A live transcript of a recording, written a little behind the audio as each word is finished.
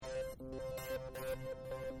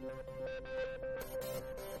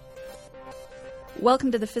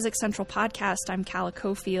Welcome to the Physics Central podcast. I'm Calla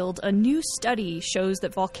Cofield. A new study shows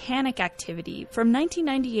that volcanic activity from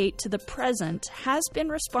 1998 to the present has been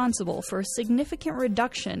responsible for a significant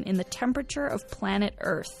reduction in the temperature of planet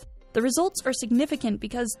Earth. The results are significant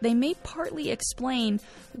because they may partly explain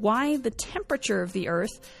why the temperature of the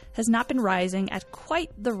Earth has not been rising at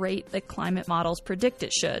quite the rate that climate models predict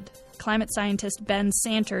it should. Climate scientist Ben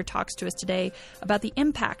Santer talks to us today about the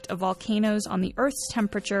impact of volcanoes on the Earth's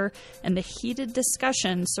temperature and the heated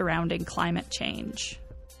discussion surrounding climate change.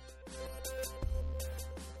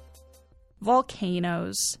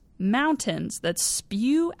 Volcanoes. Mountains that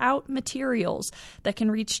spew out materials that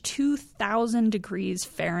can reach 2,000 degrees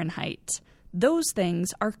Fahrenheit. Those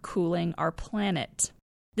things are cooling our planet.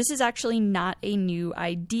 This is actually not a new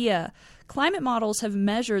idea. Climate models have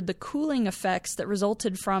measured the cooling effects that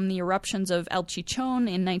resulted from the eruptions of El Chichon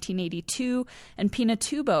in 1982 and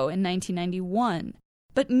Pinatubo in 1991.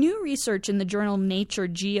 But new research in the journal Nature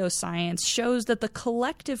Geoscience shows that the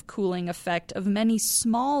collective cooling effect of many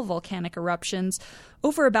small volcanic eruptions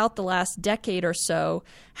over about the last decade or so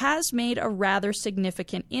has made a rather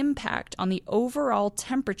significant impact on the overall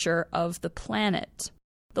temperature of the planet.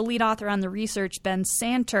 The lead author on the research, Ben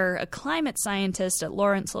Santer, a climate scientist at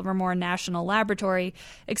Lawrence Livermore National Laboratory,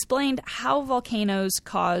 explained how volcanoes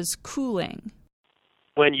cause cooling.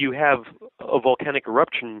 When you have a volcanic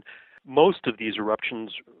eruption, most of these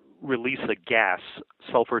eruptions release a gas,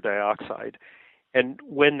 sulfur dioxide. And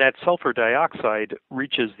when that sulfur dioxide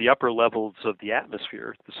reaches the upper levels of the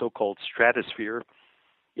atmosphere, the so-called stratosphere,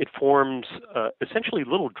 it forms essentially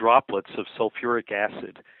little droplets of sulfuric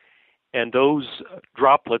acid. And those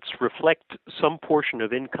droplets reflect some portion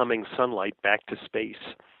of incoming sunlight back to space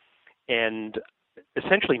and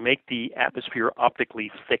essentially make the atmosphere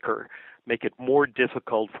optically thicker, make it more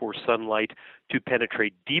difficult for sunlight to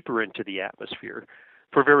penetrate deeper into the atmosphere.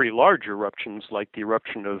 For very large eruptions, like the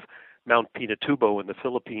eruption of Mount Pinatubo in the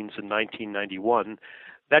Philippines in 1991,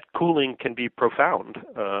 that cooling can be profound,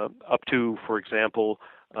 up to, for example,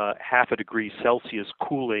 half a degree Celsius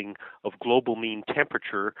cooling of global mean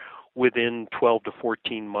temperature within 12 to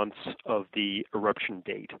 14 months of the eruption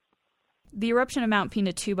date. The eruption of Mount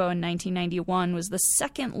Pinatubo in 1991 was the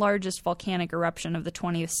second largest volcanic eruption of the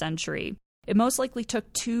 20th century. It most likely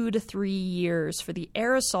took 2 to 3 years for the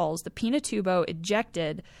aerosols the Pinatubo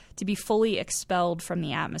ejected to be fully expelled from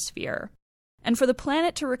the atmosphere. And for the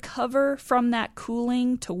planet to recover from that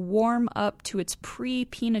cooling to warm up to its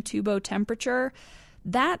pre-Pinatubo temperature,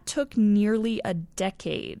 that took nearly a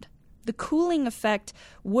decade. The cooling effect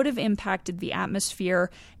would have impacted the atmosphere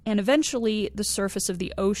and eventually the surface of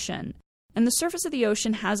the ocean. And the surface of the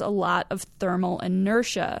ocean has a lot of thermal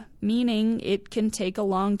inertia, meaning it can take a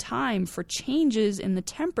long time for changes in the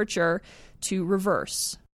temperature to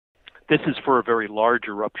reverse. This is for a very large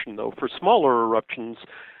eruption, though. For smaller eruptions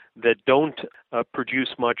that don't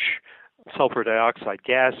produce much sulfur dioxide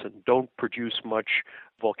gas and don't produce much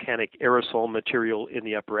volcanic aerosol material in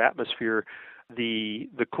the upper atmosphere, the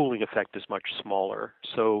cooling effect is much smaller.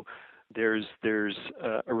 So there's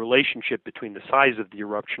a relationship between the size of the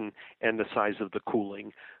eruption and the size of the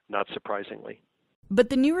cooling, not surprisingly. But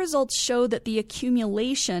the new results show that the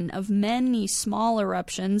accumulation of many small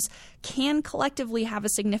eruptions can collectively have a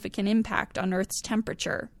significant impact on Earth's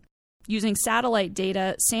temperature. Using satellite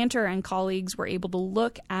data, Santer and colleagues were able to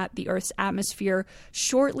look at the Earth's atmosphere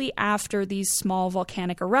shortly after these small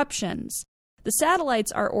volcanic eruptions. The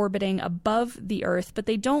satellites are orbiting above the Earth, but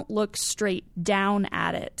they don't look straight down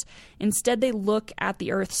at it. Instead, they look at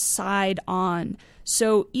the Earth's side on.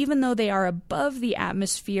 So even though they are above the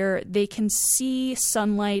atmosphere, they can see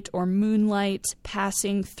sunlight or moonlight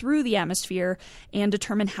passing through the atmosphere and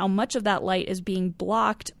determine how much of that light is being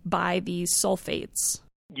blocked by these sulfates.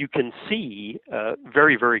 You can see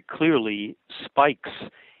very, very clearly spikes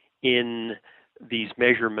in these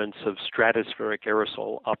measurements of stratospheric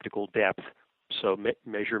aerosol optical depth. So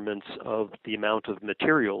measurements of the amount of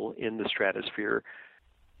material in the stratosphere,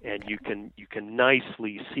 and you can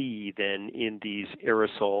nicely see then in these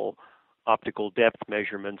aerosol optical depth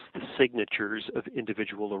measurements the signatures of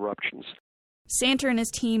individual eruptions. Santer and his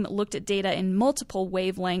team looked at data in multiple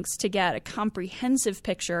wavelengths to get a comprehensive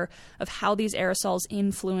picture of how these aerosols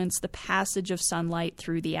influence the passage of sunlight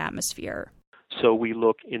through the atmosphere. So we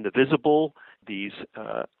look in the visible, these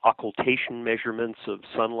occultation measurements of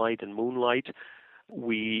sunlight and moonlight.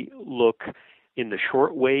 We look in the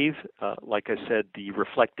short wave, like I said, the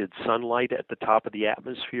reflected sunlight at the top of the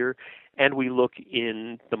atmosphere, and we look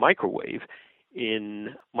in the microwave, in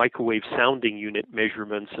microwave sounding unit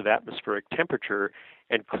measurements of atmospheric temperature,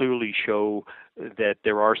 and clearly show that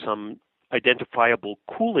there are some identifiable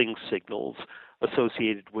cooling signals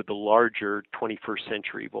associated with the larger 21st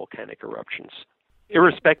century volcanic eruptions.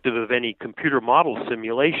 Irrespective of any computer model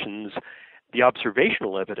simulations, the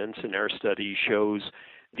observational evidence in our study shows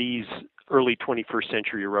these early 21st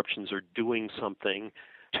century eruptions are doing something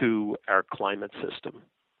to our climate system.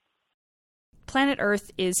 Planet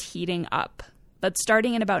Earth is heating up. But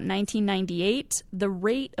starting in about 1998, the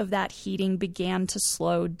rate of that heating began to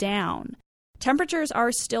slow down. Temperatures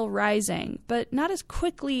are still rising, but not as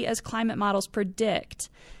quickly as climate models predict.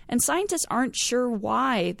 And scientists aren't sure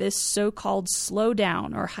why this so-called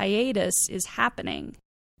slowdown or hiatus is happening.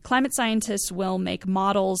 Climate scientists will make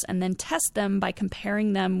models and then test them by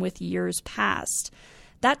comparing them with years past.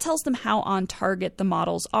 That tells them how on target the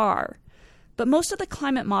models are. But most of the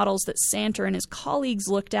climate models that Santer and his colleagues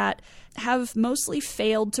looked at have mostly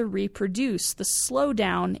failed to reproduce the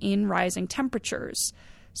slowdown in rising temperatures.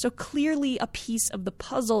 So clearly a piece of the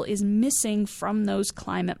puzzle is missing from those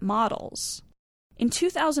climate models. In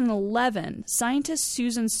 2011, scientist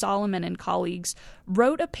Susan Solomon and colleagues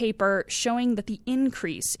wrote a paper showing that the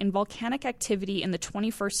increase in volcanic activity in the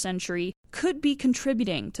 21st century could be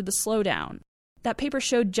contributing to the slowdown. That paper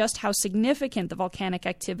showed just how significant the volcanic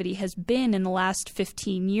activity has been in the last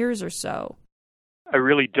 15 years or so. I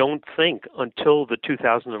really don't think until the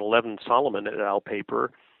 2011 Solomon et al.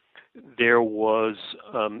 Paper there was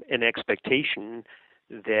an expectation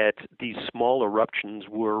that these small eruptions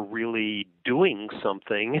were really doing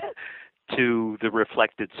something to the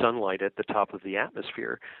reflected sunlight at the top of the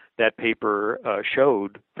atmosphere. That paper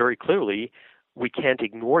showed very clearly we can't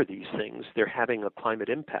ignore these things. They're having a climate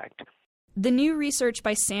impact. The new research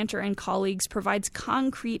by Santer and colleagues provides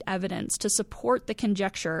concrete evidence to support the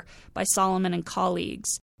conjecture by Solomon and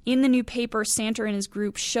colleagues. In the new paper, Santer and his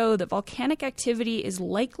group show that volcanic activity is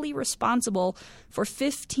likely responsible for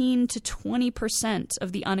 15 to 20%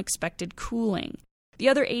 of the unexpected cooling. The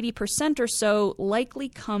other 80% or so likely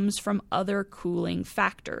comes from other cooling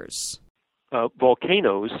factors.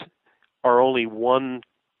 Volcanoes are only one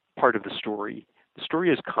part of the story. The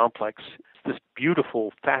story is complex. It's this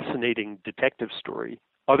beautiful, fascinating detective story.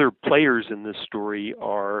 Other players in this story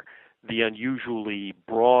are the unusually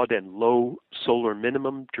broad and low solar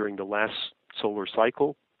minimum during the last solar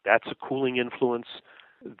cycle. That's a cooling influence.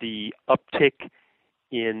 The uptick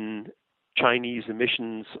in Chinese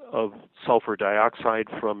emissions of sulfur dioxide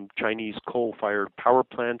from Chinese coal-fired power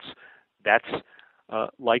plants, that's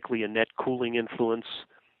likely a net cooling influence.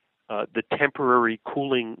 The temporary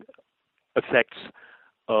cooling effects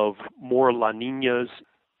of more La Niñas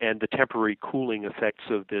and the temporary cooling effects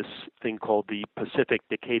of this thing called the Pacific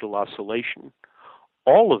Decadal Oscillation.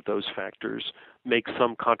 All of those factors make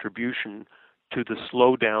some contribution to the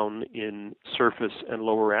slowdown in surface and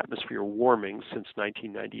lower atmosphere warming since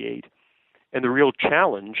 1998. And the real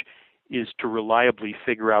challenge is to reliably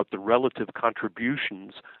figure out the relative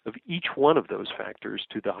contributions of each one of those factors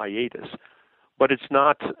to the hiatus. But it's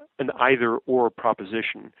not an either-or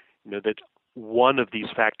proposition, that one of these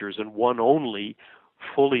factors and one only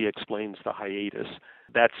fully explains the hiatus.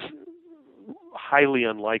 That's highly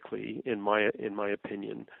unlikely in my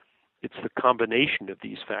opinion. It's the combination of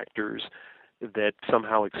these factors that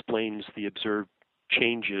somehow explains the observed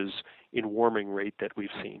changes in warming rate that we've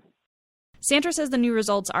seen. Santer says the new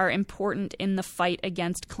results are important in the fight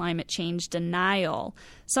against climate change denial.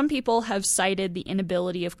 Some people have cited the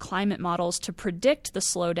inability of climate models to predict the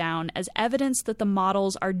slowdown as evidence that the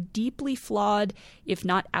models are deeply flawed, if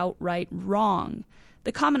not outright wrong.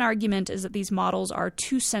 The common argument is that these models are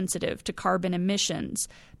too sensitive to carbon emissions,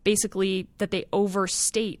 basically that they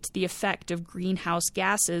overstate the effect of greenhouse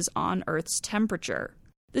gases on Earth's temperature.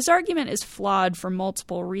 This argument is flawed for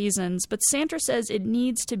multiple reasons, but Santer says it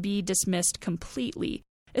needs to be dismissed completely,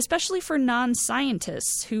 especially for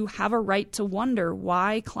non-scientists who have a right to wonder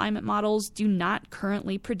why climate models do not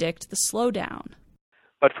currently predict the slowdown.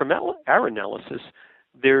 But from our analysis,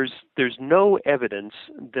 there's no evidence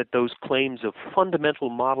that those claims of fundamental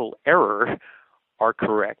model error are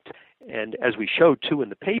correct. And as we showed too in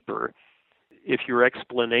the paper, if your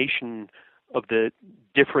explanation of the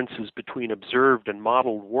differences between observed and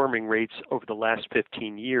modeled warming rates over the last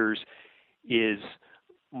 15 years is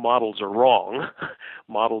models are wrong,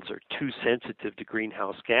 models are too sensitive to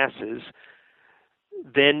greenhouse gases,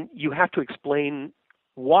 then you have to explain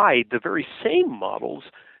why the very same models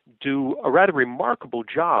do a rather remarkable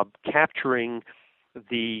job capturing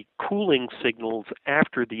the cooling signals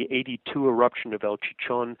after the 82 eruption of El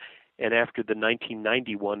Chichon and after the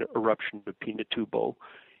 1991 eruption of Pinatubo.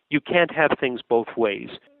 You can't have things both ways.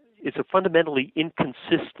 It's a fundamentally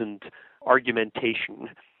inconsistent argumentation,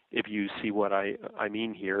 if you see what I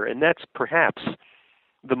mean here. And that's perhaps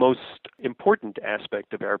the most important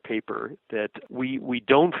aspect of our paper, that we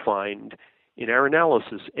don't find in our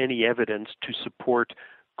analysis any evidence to support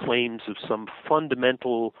claims of some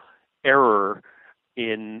fundamental error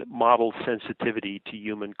in model sensitivity to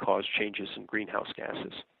human-caused changes in greenhouse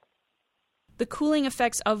gases. The cooling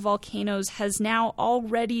effects of volcanoes has now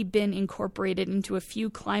already been incorporated into a few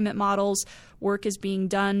climate models. Work is being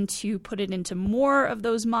done to put it into more of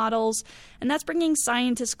those models, and that's bringing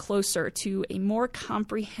scientists closer to a more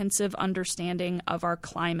comprehensive understanding of our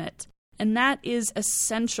climate. And that is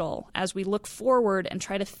essential as we look forward and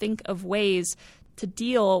try to think of ways to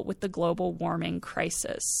deal with the global warming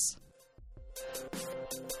crisis.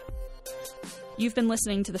 You've been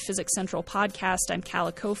listening to the Physics Central podcast. I'm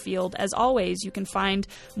Calla Cofield. As always, you can find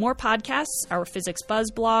more podcasts, our Physics Buzz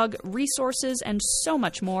blog, resources, and so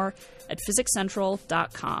much more at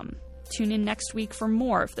physicscentral.com. Tune in next week for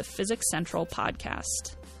more of the Physics Central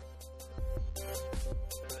podcast.